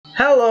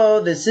Hello,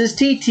 this is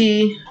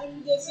TT.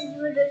 And this is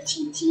little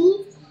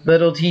TT.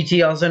 Little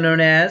TT, also known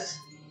as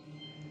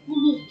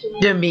Dimitri.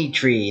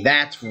 Dimitri,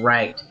 that's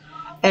right.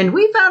 And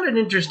we found an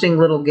interesting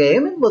little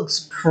game. It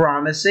looks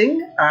promising.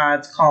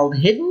 It's called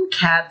Hidden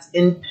Cats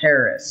in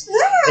Paris.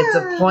 It's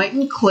a point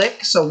and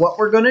click. So what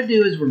we're going to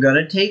do is we're going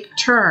to take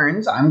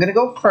turns. I'm going to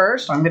go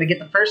first. I'm going to get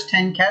the first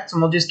 10 cats,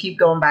 and we'll just keep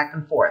going back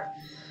and forth.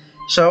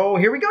 So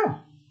here we go.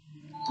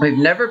 We've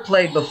never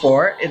played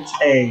before. It's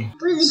a...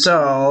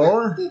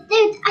 So...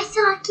 I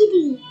saw a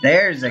kitty.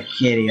 There's a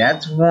kitty.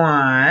 That's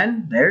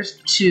one. There's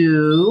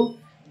two.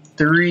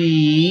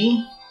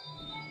 Three.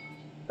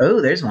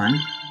 Oh, there's one.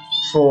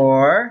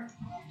 Four.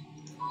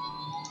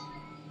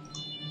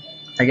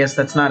 I guess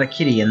that's not a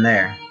kitty in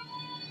there.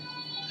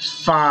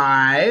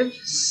 5,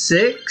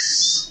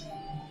 6.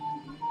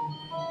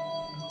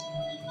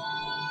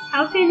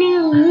 How can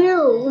you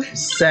move?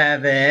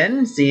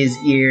 7. See his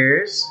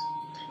ears?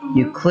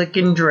 You click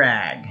and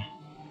drag.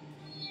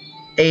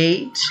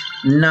 8,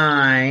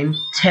 9,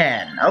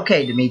 10.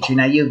 Okay, Dimitri,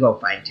 now you go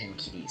find 10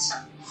 kitties.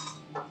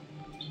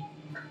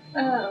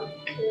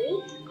 Okay.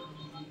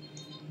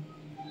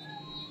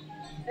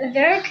 Is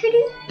there a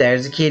kitty?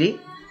 There's a kitty.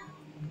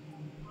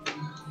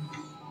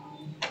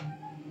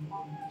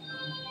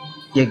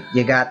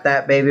 You got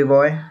that, baby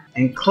boy?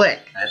 And click.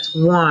 That's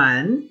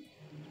 1.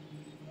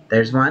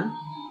 There's 1.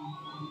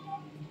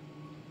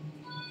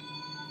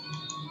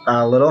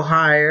 A little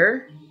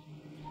higher.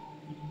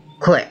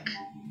 Click.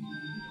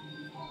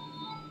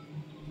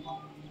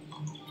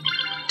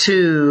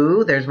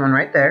 2. There's 1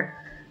 right there.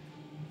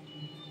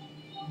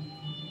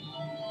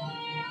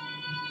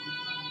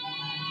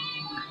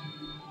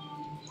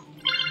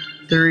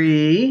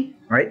 3.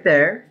 Right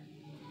there.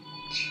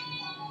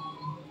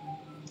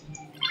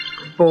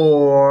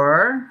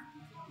 4.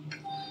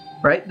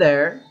 Right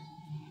there.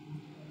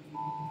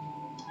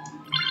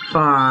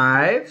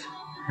 5.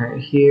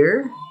 Right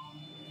here.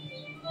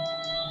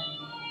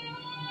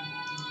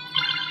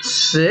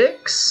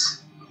 6.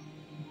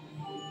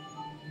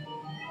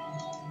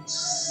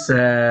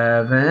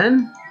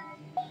 7.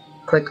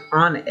 Click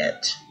on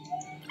it.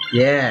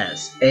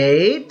 Yes.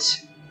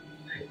 8.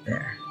 Right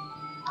there.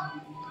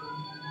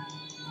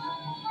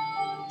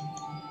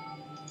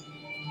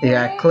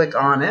 Yeah, click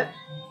on it.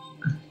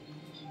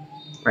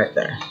 Right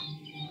there.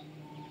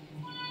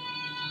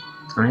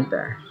 Right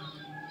there.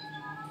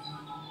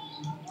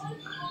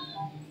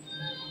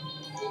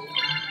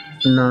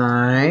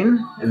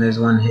 9. And there's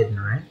 1 hidden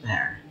right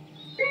there.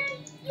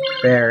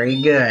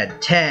 Very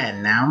good.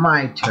 10. Now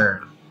my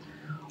turn.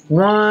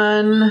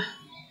 1,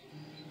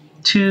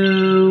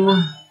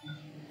 2,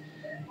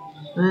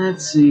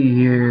 let's see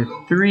here,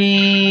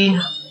 3,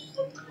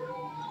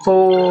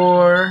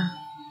 4,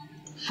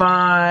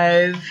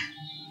 5,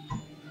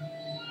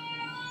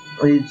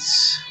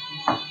 it's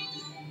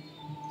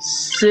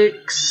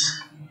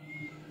 6,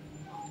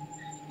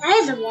 That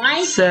is a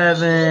lie.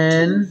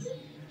 7,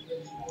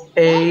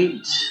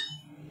 8,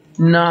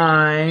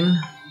 9,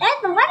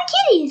 That's a lot of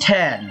kitties.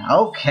 10.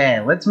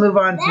 Okay, let's move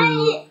on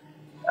to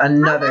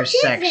another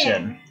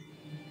section.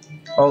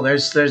 Oh,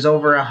 there's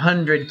over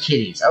 100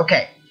 kitties.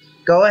 Okay,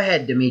 go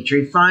ahead,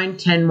 Dimitri. Find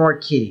 10 more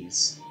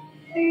kitties.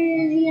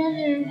 Where's the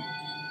other?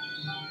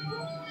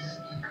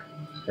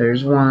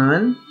 There's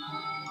 1,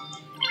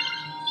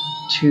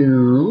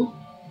 2,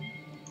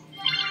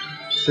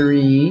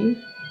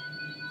 3.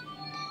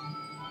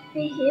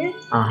 Right here.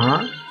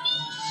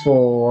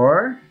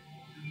 4,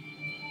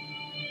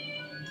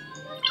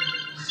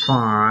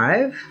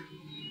 5.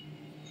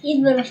 His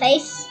little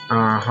face.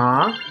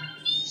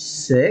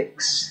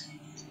 6.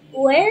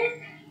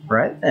 Where?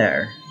 Right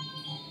there.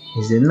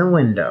 He's in the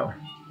window.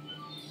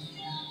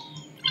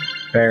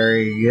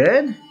 Very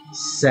good.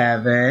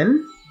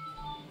 7.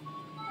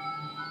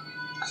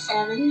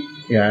 7.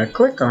 You gotta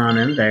click on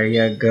him. There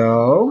you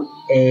go.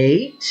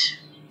 8.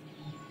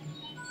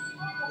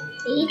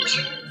 8.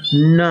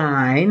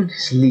 9.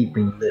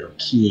 Sleeping little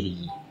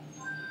kitty.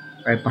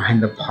 Right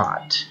behind the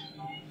pot.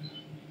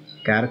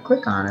 Gotta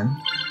click on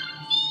him.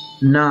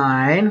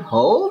 9.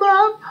 Hold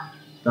up.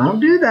 Don't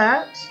do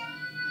that.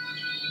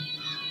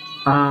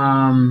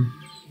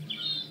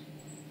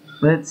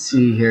 Let's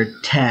see here.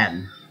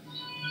 10.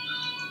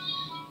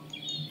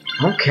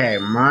 Okay,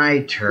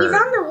 my turn. He's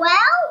on the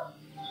well?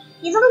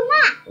 He's on the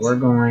mat. We're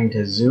going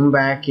to zoom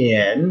back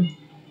in.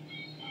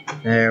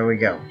 There we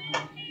go.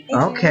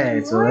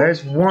 Okay, so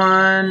there's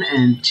 1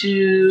 and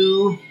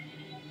 2.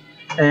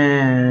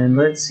 And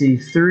let's see,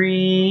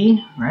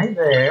 3 right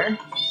there.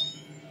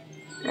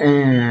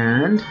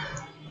 And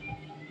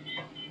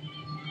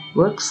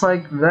looks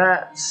like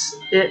that's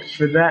it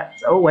for that.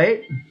 Oh,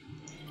 wait.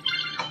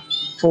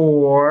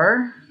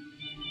 4.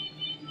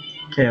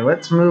 Okay,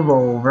 let's move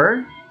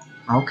over.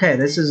 Okay,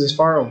 this is as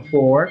far as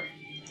 4.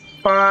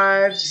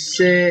 5,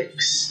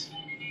 6.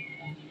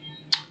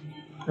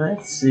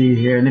 Let's see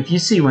here. And if you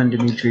see one,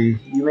 Dimitri,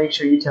 you make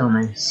sure you tell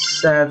me.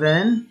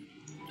 7,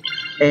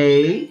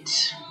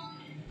 8,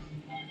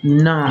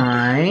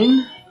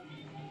 9.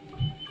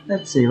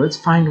 Let's see, let's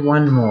find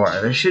one more.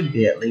 There should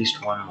be at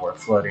least one more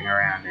floating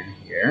around in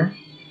here.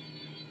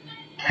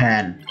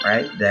 pen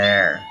right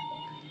there.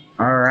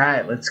 All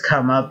right, let's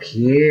come up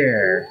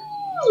here.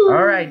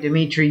 All right,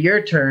 Dimitri,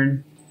 your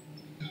turn.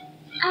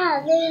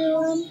 There's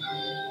one.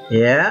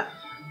 Yeah,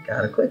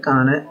 gotta click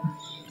on it.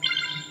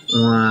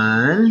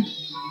 1.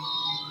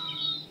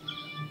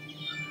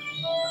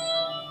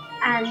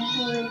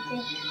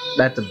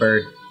 That's a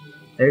bird.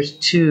 There's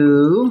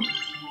 2,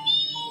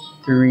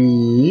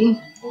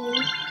 3,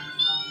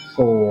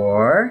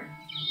 4,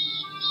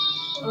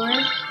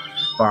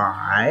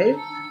 5.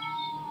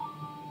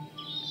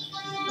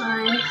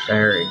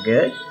 Very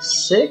good.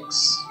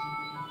 6.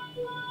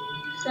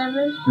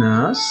 7.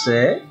 No,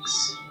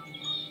 6.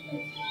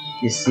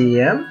 You see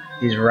him?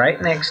 He's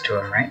right next to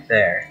him, right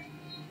there.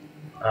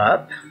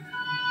 Up.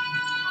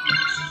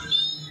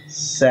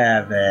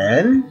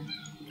 7,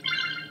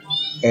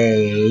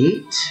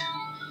 8,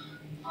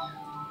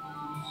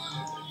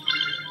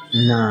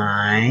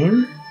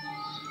 9,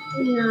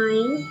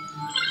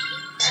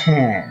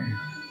 10.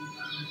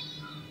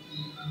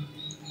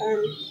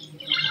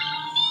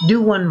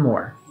 Do one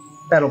more.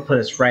 That'll put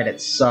us right at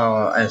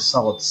a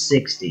solid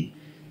 60.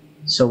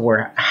 So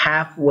we're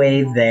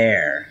halfway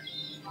there.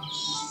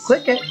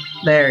 Click it.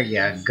 There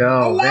you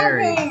go.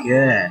 11. Very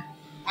good.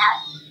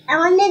 I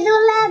want to do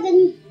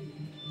 11.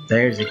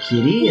 There's a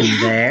kitty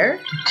in there.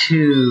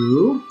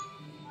 2.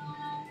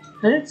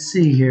 Let's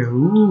see here.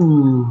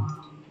 Ooh.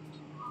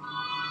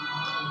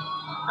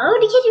 Oh,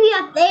 the kitty be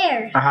up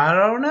there. I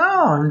don't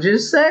know. I'm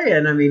just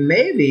saying. I mean,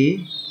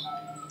 maybe.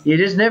 You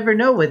just never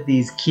know with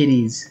these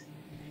kitties.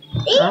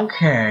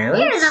 Okay,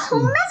 There's a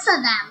whole mess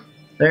of them.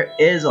 There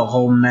is a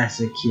whole mess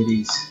of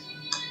kitties.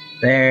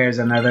 There's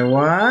another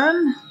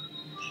one.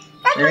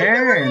 That's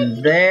There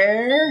and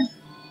there.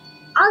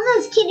 All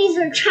those kitties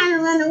are trying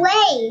to run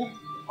away.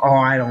 Oh,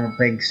 I don't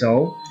think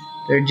so.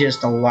 They're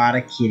just a lot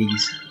of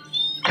kitties.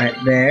 Right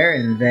there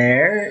and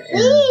there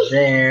and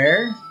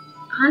there.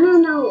 I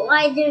don't know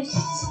why there's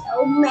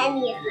so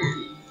many of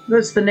them.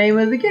 That's the name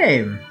of the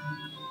game.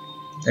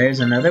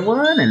 There's another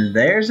one, and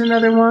there's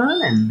another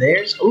one, and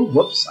there's... Oh,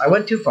 whoops, I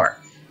went too far.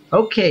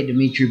 Okay,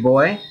 Dimitri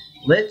boy,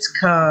 let's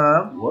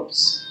come...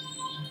 Whoops.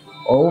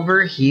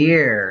 Over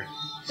here.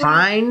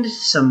 Find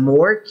some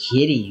more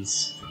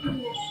kitties.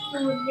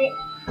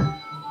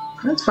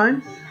 That's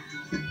fine.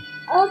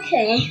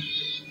 Okay.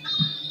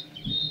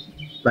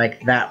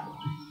 Like that one.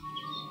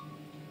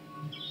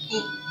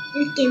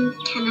 This game's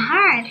kind of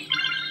hard.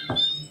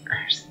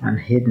 There's one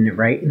hidden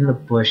right in the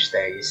bush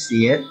there. You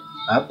see it?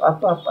 Up,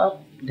 up, up,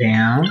 up,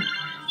 down.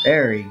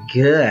 Very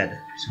good.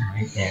 There's one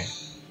right there.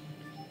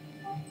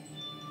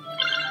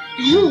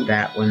 And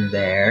that one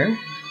there.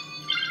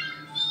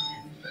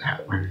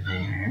 That one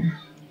there.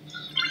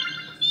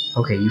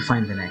 Okay, you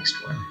find the next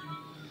one.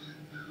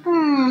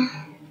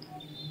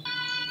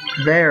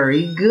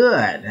 Very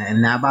good.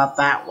 And how about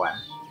that one?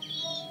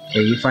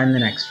 Okay, you find the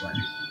next one.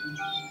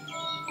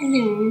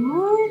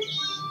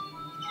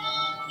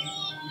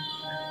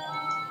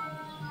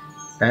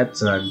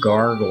 That's a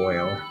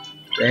gargoyle.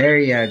 There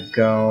you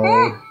go.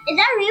 Is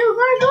that a real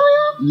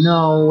gargoyle?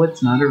 No,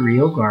 it's not a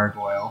real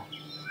gargoyle.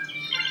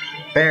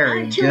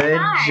 Very Too good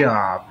high.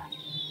 job.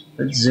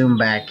 Let's zoom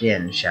back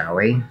in, shall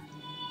we?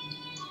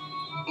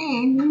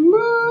 And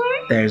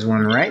more. There's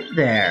one right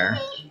there.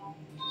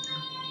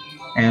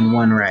 And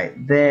one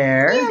right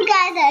there. You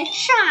guys are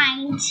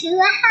trying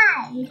to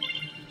hide.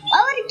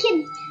 Why would a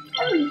kid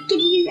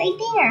be right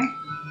there?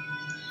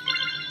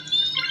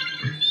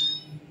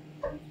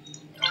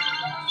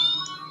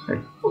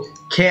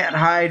 Can't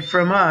hide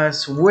from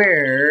us.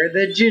 We're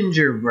the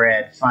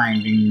gingerbread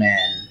finding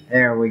men.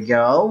 There we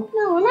go.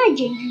 No, we're not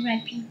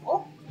gingerbread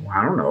people. Well,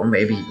 I don't know.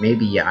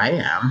 Maybe I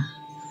am.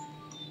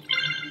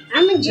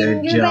 I'm a Good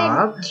gingerbread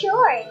job.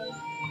 killer.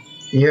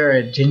 You're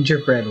a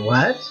gingerbread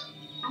what?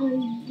 I'm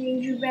a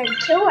gingerbread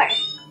killer.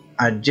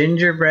 A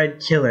gingerbread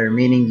killer,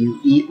 meaning you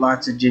eat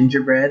lots of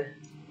gingerbread?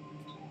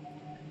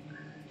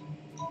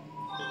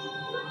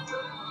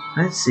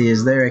 Let's see,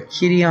 is there a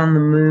kitty on the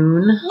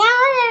moon? No,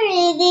 there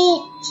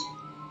isn't.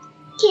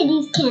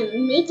 Kitties can't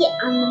make it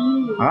on the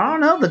moon. I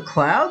don't know, the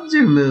clouds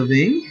are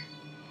moving.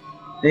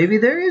 Maybe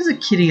there is a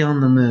kitty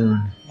on the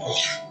moon.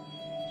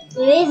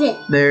 There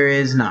isn't. There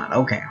is not.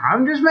 Okay,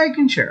 I'm just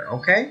making sure,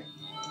 okay?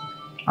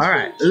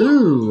 Alright,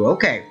 ooh,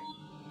 okay.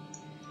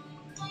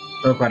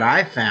 Look what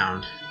I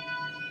found.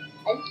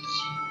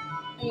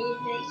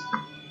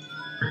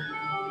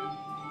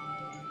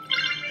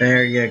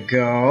 There you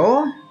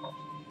go.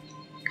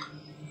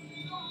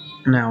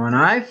 Now, when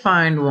I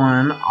find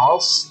one, I'll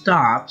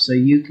stop so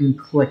you can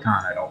click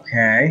on it,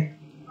 okay?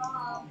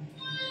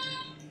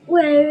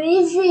 Where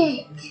is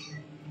it?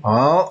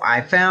 Oh,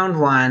 I found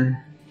one.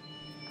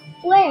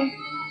 Where?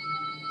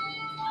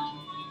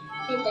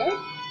 Right there?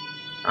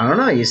 I don't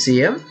know, you see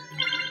him?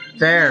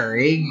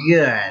 Very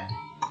good.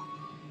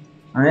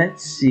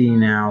 Let's see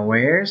now,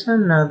 where's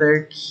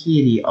another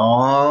kitty?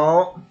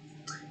 Oh,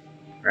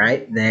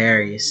 right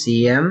there, you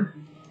see him?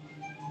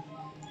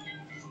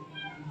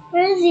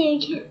 Where is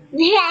he?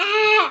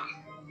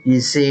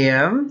 You see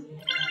him?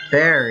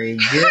 Very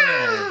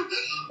good.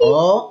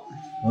 Oh,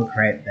 look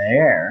right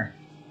there.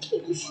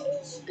 Kitty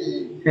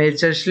sleepy.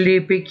 It's a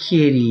sleepy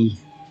kitty.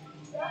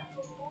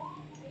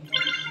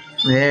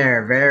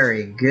 There,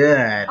 very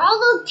good. All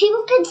those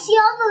people can see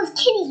all those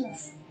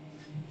kitties.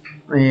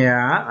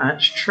 Yeah,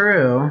 that's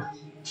true.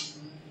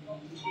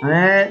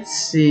 Let's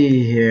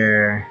see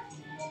here.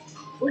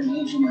 What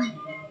is mine?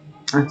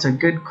 That's a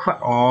good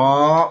question.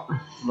 Oh,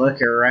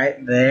 look at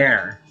right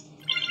there.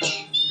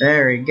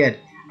 Very good.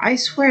 I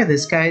swear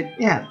this guy,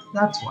 yeah,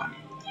 that's one.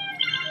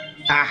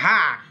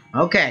 Aha!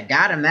 Okay,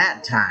 got him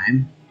that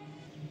time.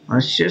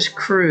 Let's just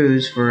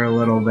cruise for a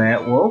little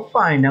bit. We'll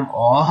find him.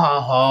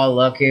 Oh,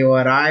 looky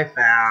what I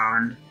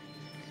found.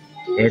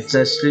 It's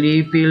a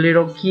sleepy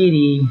little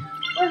kitty.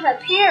 With a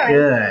parrot.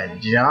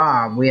 Good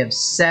job. We have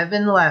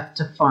 7 left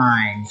to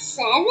find.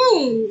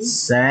 7.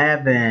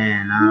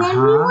 7.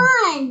 Number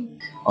 1.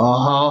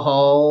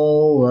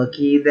 Oh,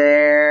 looky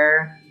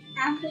there.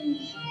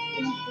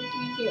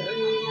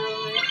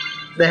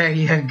 There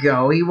you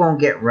go. He won't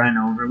get run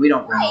over. We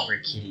don't run over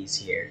kitties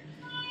here.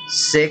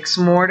 6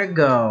 more to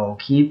go.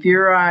 Keep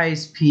your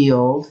eyes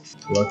peeled.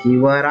 Looky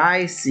what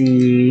I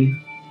see.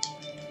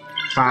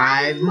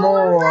 5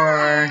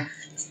 more.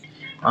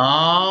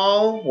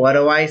 Oh, what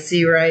do I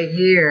see right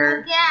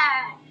here?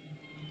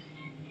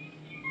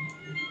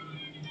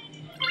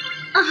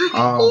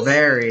 Oh,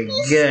 very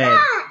good.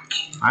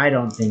 I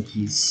don't think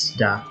he's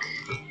stuck.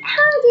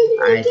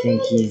 I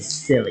think he's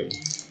silly.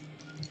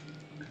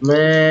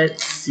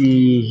 Let's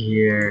see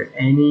here.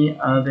 Any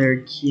other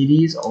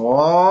kitties?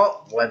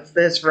 Oh, what's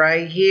this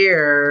right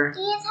here?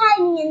 He's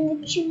hiding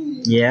in the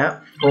tree.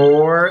 Yep,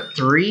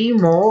 3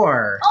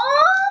 more.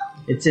 Oh!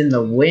 It's in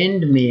the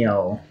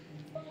windmill.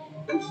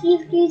 Let's see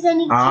if there's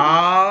any kitties.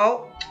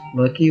 Oh,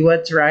 looky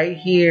what's right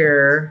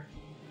here.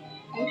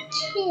 A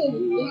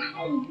kitty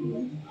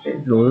hiding.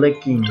 It's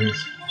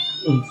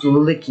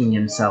licking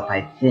himself,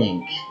 I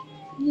think.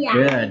 Yeah.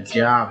 Good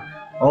job.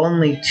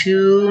 Only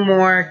 2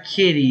 more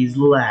kitties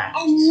left.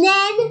 And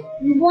then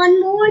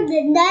 1 more,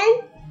 then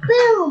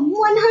boom,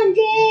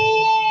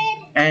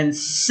 100. And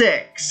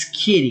 6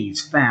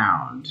 kitties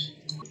found.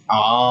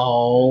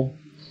 Oh.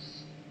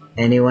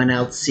 Anyone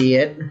else see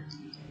it?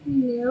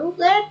 No.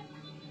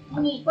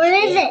 Where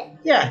is it?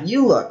 Yeah,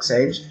 you look,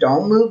 Sage.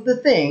 Don't move the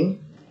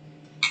thing.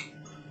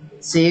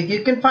 See if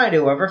you can find it.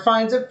 Whoever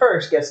finds it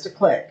first gets to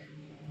click.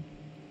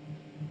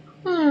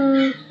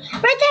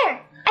 Right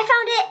there. I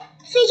found it.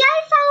 See,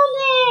 I found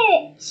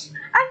it.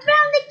 I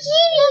found the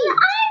kitty.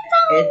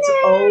 It's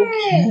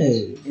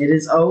okay. It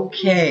is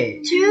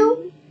okay.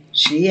 2.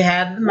 She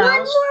had the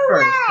mouse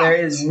first. Left. There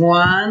is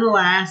 1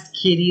 last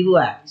kitty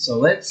left. So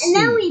let's see. And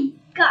then we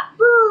got,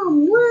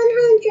 boom,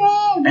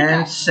 100.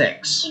 And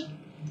 6.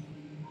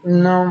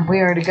 No,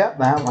 we already got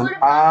that one. Oh,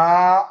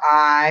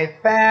 I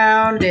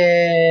found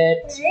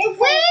it.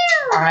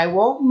 Where? I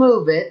won't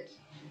move it.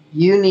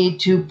 You need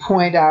to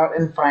point out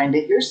and find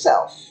it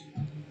yourself.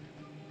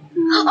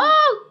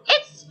 Oh,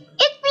 it's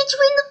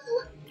between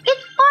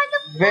it's by the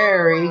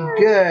Very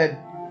good.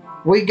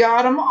 We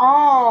got them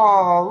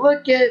all.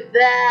 Look at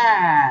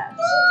that.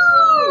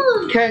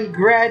 floor.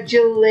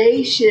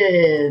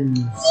 Congratulations.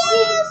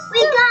 Yes,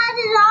 we got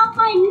it all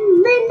by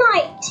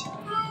midnight.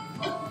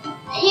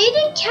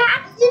 Hidden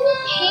cats in the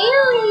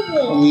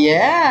Paris.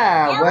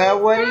 Yeah.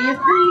 Well, what do you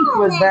think?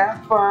 Was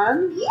that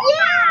fun?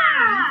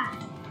 Yeah.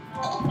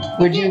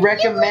 Would you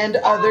recommend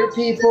other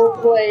people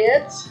play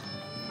it?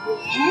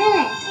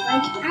 Yes,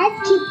 like I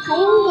keep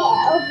playing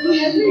it over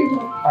and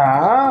over.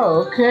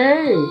 Oh,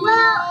 okay.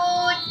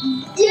 Well,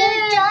 the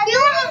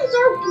buildings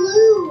are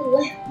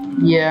blue.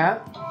 Yeah.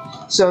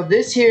 So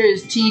this here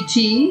is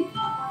TT.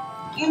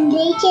 And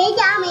they say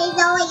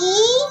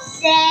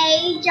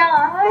say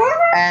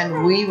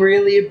And we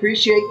really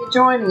appreciate you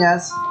joining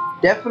us.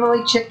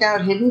 Definitely check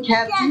out Hidden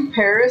Cats in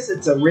Paris.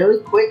 It's a really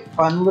quick,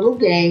 fun little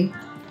game.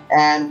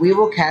 And we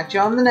will catch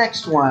you on the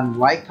next one.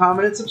 Like,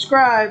 comment, and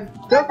subscribe.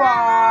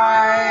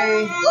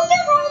 Goodbye. Look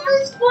at all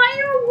those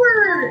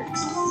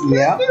fireworks.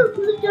 Yep.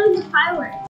 Who's doing the fireworks?